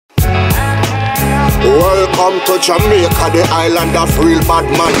come to Jamaica, the island of real bad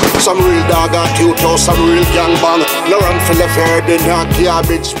man. Some real dog at you, some real gang bang. No run for the fair, the dark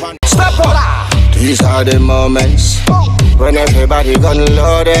garbage pan. Step up! These are the moments when everybody gun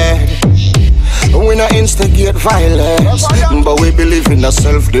loaded. We not instigate violence, but we believe in the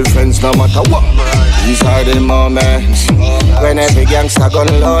self-defense no matter what. These are the moments when every gangster gun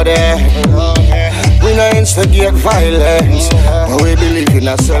loaded. We not instigate violence, but we believe in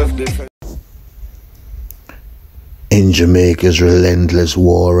the self-defense. In Jamaica's relentless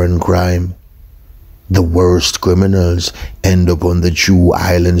war and crime, the worst criminals end up on the True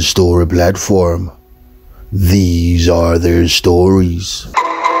Island Story platform. These are their stories.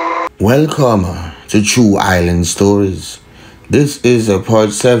 Welcome to True Island Stories. This is a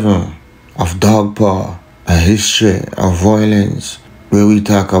part 7 of Dog Paw, a history of violence, where we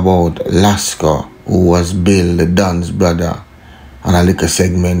talk about Lasco, who was Bill the Don's brother, and a little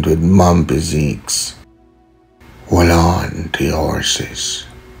segment with Mumpy Zeeks. Hold on to your horses.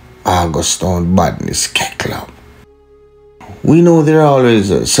 Augustine Badness Club. We know there are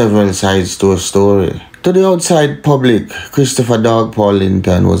always several sides to a story. To the outside public, Christopher Dogpaw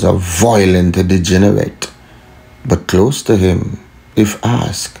Linton was a violent degenerate. But close to him, if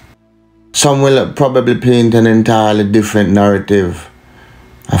asked, some will probably paint an entirely different narrative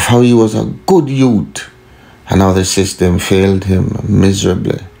of how he was a good youth and how the system failed him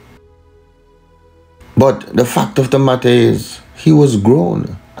miserably. But the fact of the matter is, he was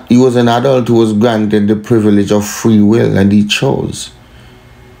grown. He was an adult who was granted the privilege of free will, and he chose.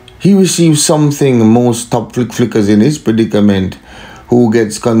 He received something most top flickers in his predicament, who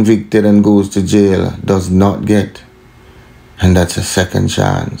gets convicted and goes to jail, does not get. And that's a second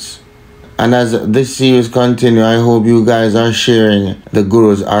chance. And as this series continues, I hope you guys are sharing the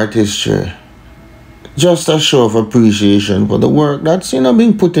Guru's artistry. Just a show of appreciation for the work that's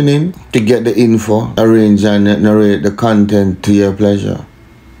being put in to get the info, arrange and narrate the content to your pleasure.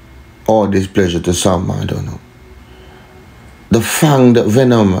 Or displeasure to some, I don't know. The fanged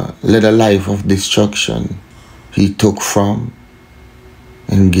venom led a life of destruction. He took from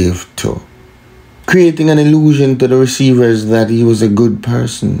and gave to, creating an illusion to the receivers that he was a good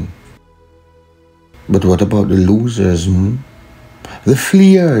person. But what about the losers? The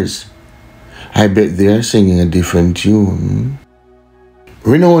fleers? I bet they're singing a different tune.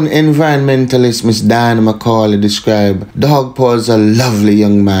 Renowned environmentalist Miss Diana Macaulay described Dogpaw as a lovely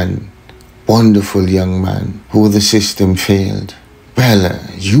young man. Wonderful young man who the system failed. Well,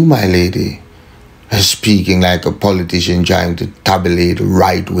 you, my lady, are speaking like a politician trying to tabulate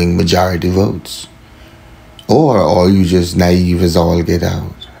right-wing majority votes. Or are you just naive as all get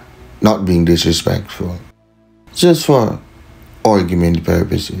out? Not being disrespectful. Just for argument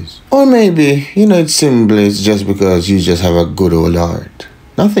purposes. Or maybe, it's just because you just have a good old heart.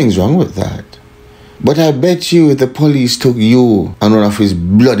 Nothing's wrong with that. But I bet you if the police took you on one of his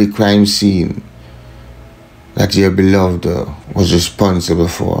bloody crime scene that your beloved was responsible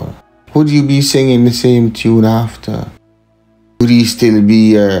for, would you be singing the same tune after? Would he still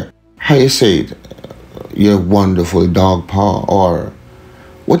be your, your wonderful Dogpaw? Or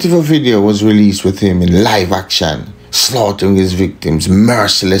what if a video was released with him in live action, slaughtering his victims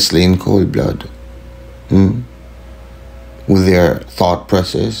mercilessly in cold blood? Will their thought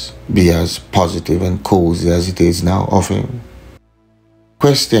process be as positive and cozy as it is now of him?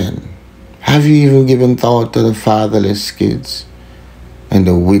 Question: have you even given thought to the fatherless kids and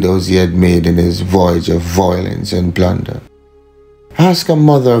the widows he had made in his voyage of violence and plunder? Ask a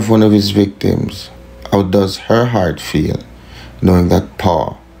mother of one of his victims, how does her heart feel knowing that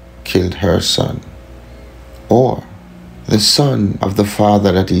Paw killed her son? Or the son of the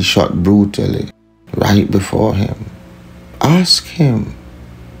father that he shot brutally right before him? Ask him,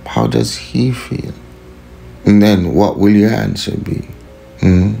 how does he feel? And then what will your answer be?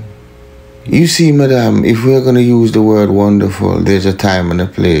 You see, madam, if we're going to use the word wonderful, there's a time and a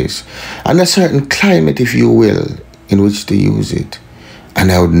place, and a certain climate, if you will, in which to use it.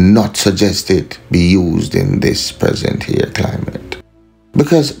 And I would not suggest it be used in this present here climate.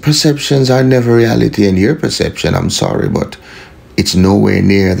 Because perceptions are never reality, and your perception, I'm sorry, but it's nowhere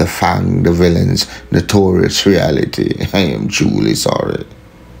near the villain's notorious reality. I am truly sorry.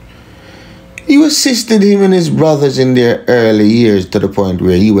 You assisted him and his brothers in their early years to the point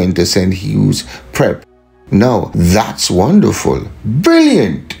where he went to St. Hugh's Prep. Now, that's wonderful.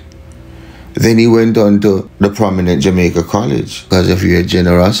 Brilliant. Then he went on to the prominent Jamaica College because of your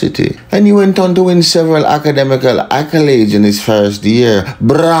generosity. And he went on to win several academical accolades in his first year.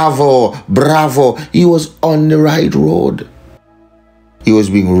 Bravo, bravo. He was on the right road. He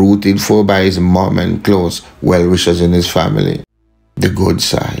was being rooted for by his mom and close well-wishers in his family. The good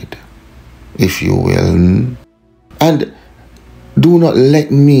side.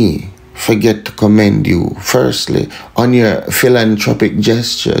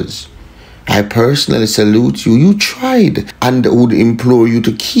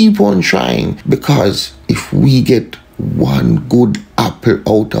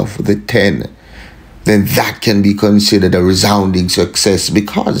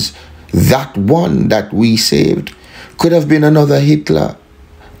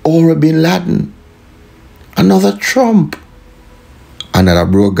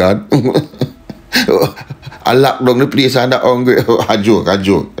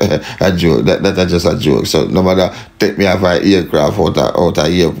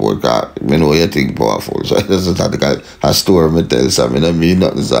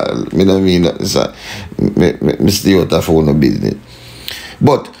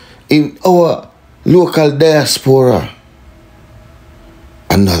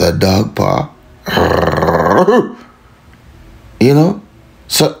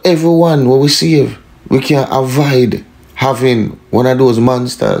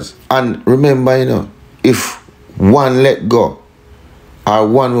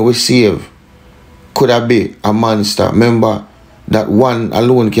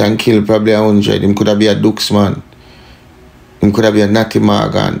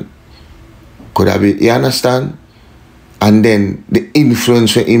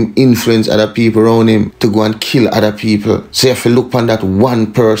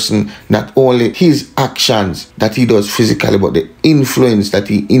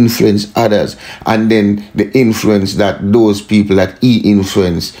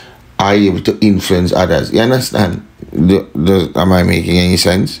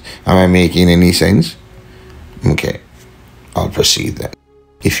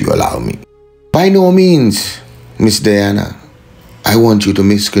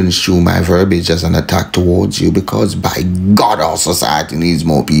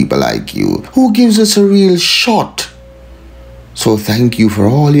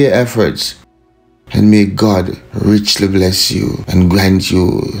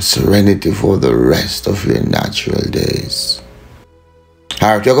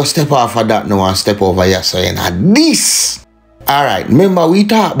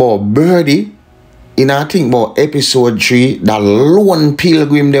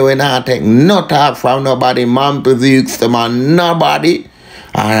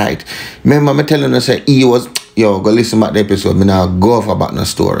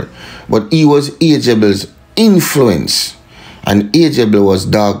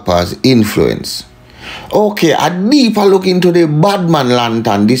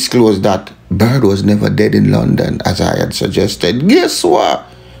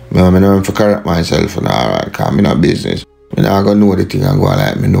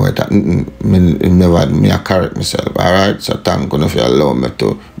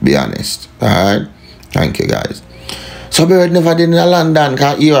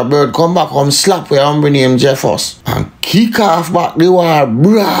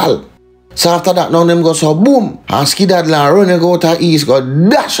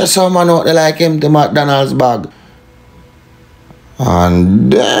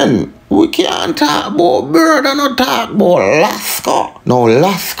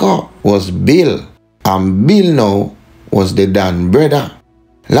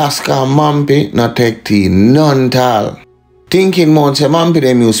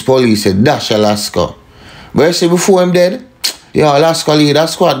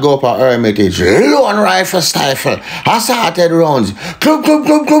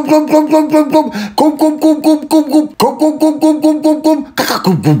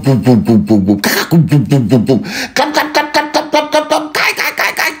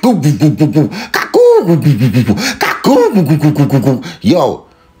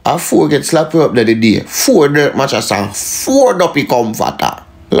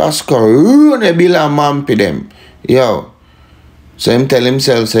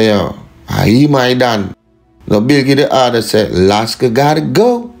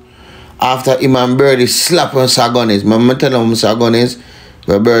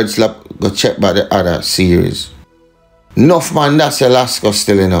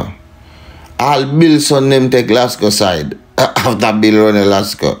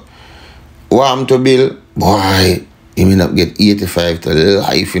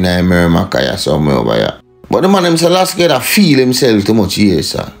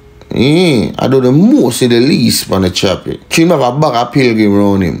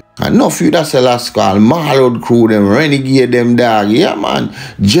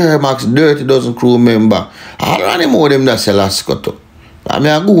 I mean,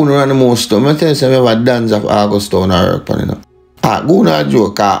 I go around the most stuff. I tell you, I have a dance of August Town I work on, you know. I go on a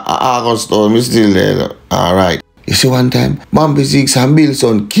joke, August Town, I'm still there. Alright. You see one time, Mampy Six and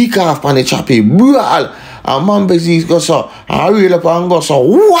Billson kick off on the choppy, brawl. And Mampy Six go so, and reel up and go so,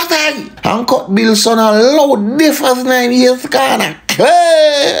 what I? And cut Billson a loud difference 9 years corner.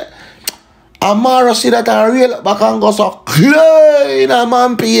 Clear. And Mara see that and reel up back and go so, clear. And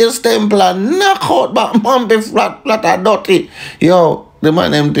Mampy is temple and knock out back Mampy flat and dirty. Yo, the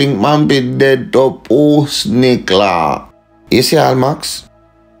man them think Mampy dead to post Nicola. You see all Max?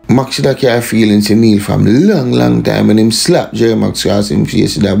 Max should have carry feelings in Neil from long time and him slap Jerry Max across him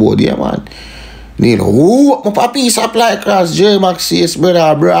face that body, yeah, man. Neil, whoop up a piece of ply across Jerry Max face,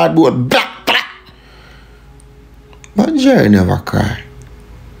 brother, broadboard, black. But Jerry never cry.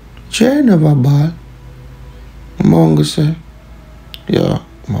 Jerry never bawl. I'm gonna say, yeah,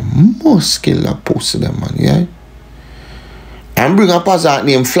 I must kill that pussy them, man, yeah? And bring a pass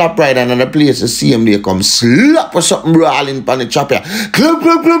named Flap Ride and another place to see him, they come slap or something brawling on the chopper. Club.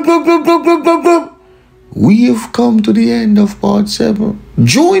 We've come to the end of part 7.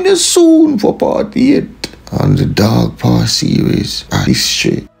 Join us soon for part 8 on the Dog Paw series. A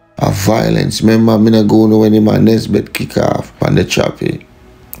history of violence. Remember, I'm not going to when him and Nesbeth kick off on the choppy.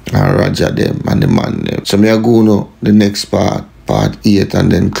 And Roger them and the man them. So I'm going to the next part 8,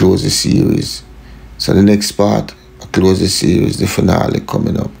 and then close the series. So the next part, close the series, the finale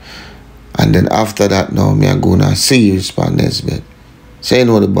coming up. And then after that now, me I'm going to series for Nesbeth. So you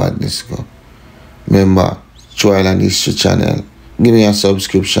know the badness go. Remember, Trial and History channel. Give me a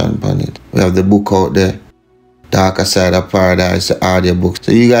subscription on it. We have the book out there. Darker Side of Paradise, the audiobook.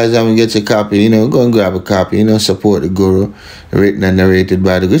 So you guys haven't get your copy, you know, go and grab a copy, you know, support the guru. Written and narrated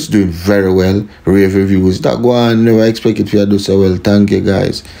by the guru. It's doing very well. Rave reviews. That go on, never expect it to do so well. Thank you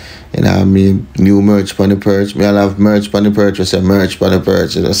guys. You know what I mean? New merch on the perch. Me, I'll have merch on the perch. I say merch on the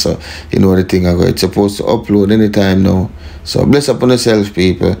perch. You know, so you know the thing I go. It's supposed to upload anytime now. So bless upon yourself,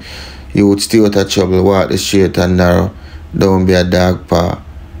 people. You would stay out of trouble. Walk the straight and narrow. Don't be a dog paw.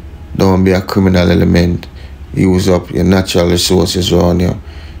 Don't be a criminal element. Use up your natural resources around you.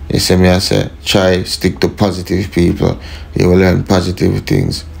 You see me, I say, try stick to positive people. You will learn positive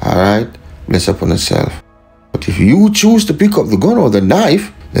things. Alright? Bless upon yourself. But if you choose to pick up the gun or the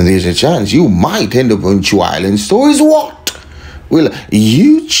knife, then there's a chance you might end up on two island stories. What? Well,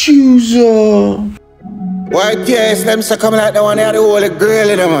 you choose, White yes, them so come like the one that the holy girl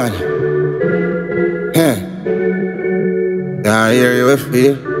in the man. I hear you with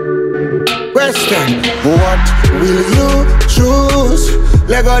me. Question, what will you choose?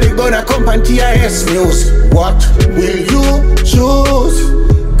 Lego the gonna come on TIS news. What will you choose?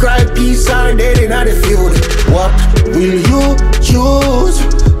 Cry peace or dead in the feud. What will you choose?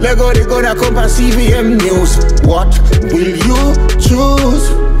 Lego the gonna come on CVM news. What will you choose?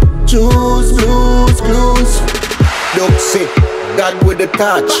 Choose, lose, clues. Don't say God with the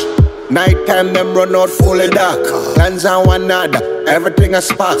touch. Nighttime them run out fully dark. Plans on one another, everything a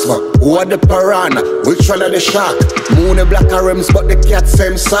sparks. But who are the piranha? Which one are the shark? Moon and black rims, but the cat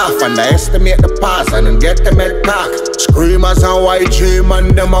same soft. And I estimate the pass and then get them head cock. Screamers and YG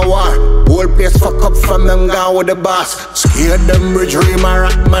man them a war. Whole place fuck up from them gone with the boss. Scared them bridge dream a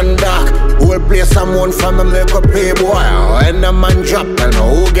rock man dark. Whole place a moan from them like a playboy. When the man drop and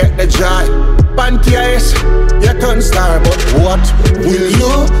who get the joy? Panties, you turn star, but what will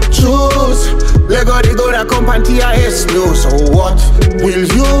you choose? Lego the go that come Panties news. So what will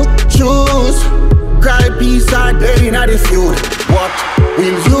you choose? Cry peace or dead in the feud. What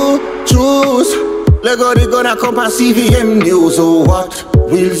will you choose? Lego the go that come CVM news. So what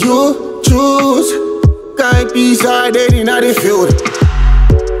will you choose? Cry peace or dead in the feud.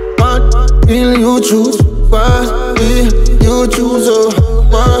 What will you choose? What will you choose?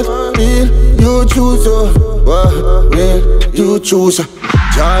 What will you choose? What will you choose?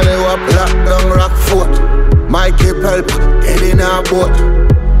 Charlie was black down Rockfort. Mikey Pelp, dead in a boat.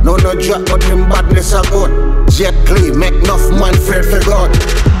 No drop, but him badness a good. Jet Clee, make enough man afraid for God.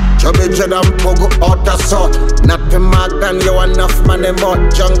 Chubby Jed and Pogo out of sort. Nothing more than you enough man them out.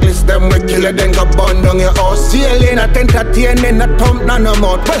 Junglist them we kill it, then go burn down your house. Ceiling at entertaining, a thump none of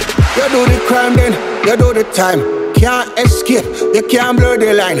mouth. Well, you do the crime then, you do the time. Can't escape, you can't blur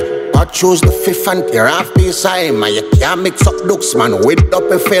the line. I choose the fifth and tear off the side. Man, you can't mix up looks, man, with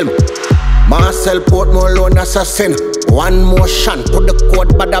up a film. Marcel Portmore lone assassin. One motion to the court,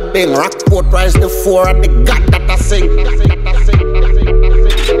 bada bing. Rockport rise the 4 and the god that I sing.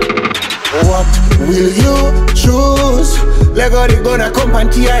 What will you choose? Lego the gonna come on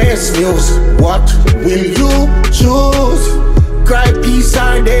TIS news. What will you choose? Cry peace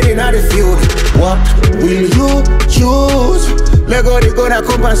or dead in the feud. What will you choose? Lego they gonna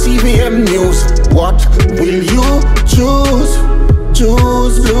come and CVM news. What will you choose?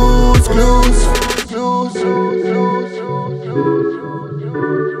 Choose, lose, lose, lose.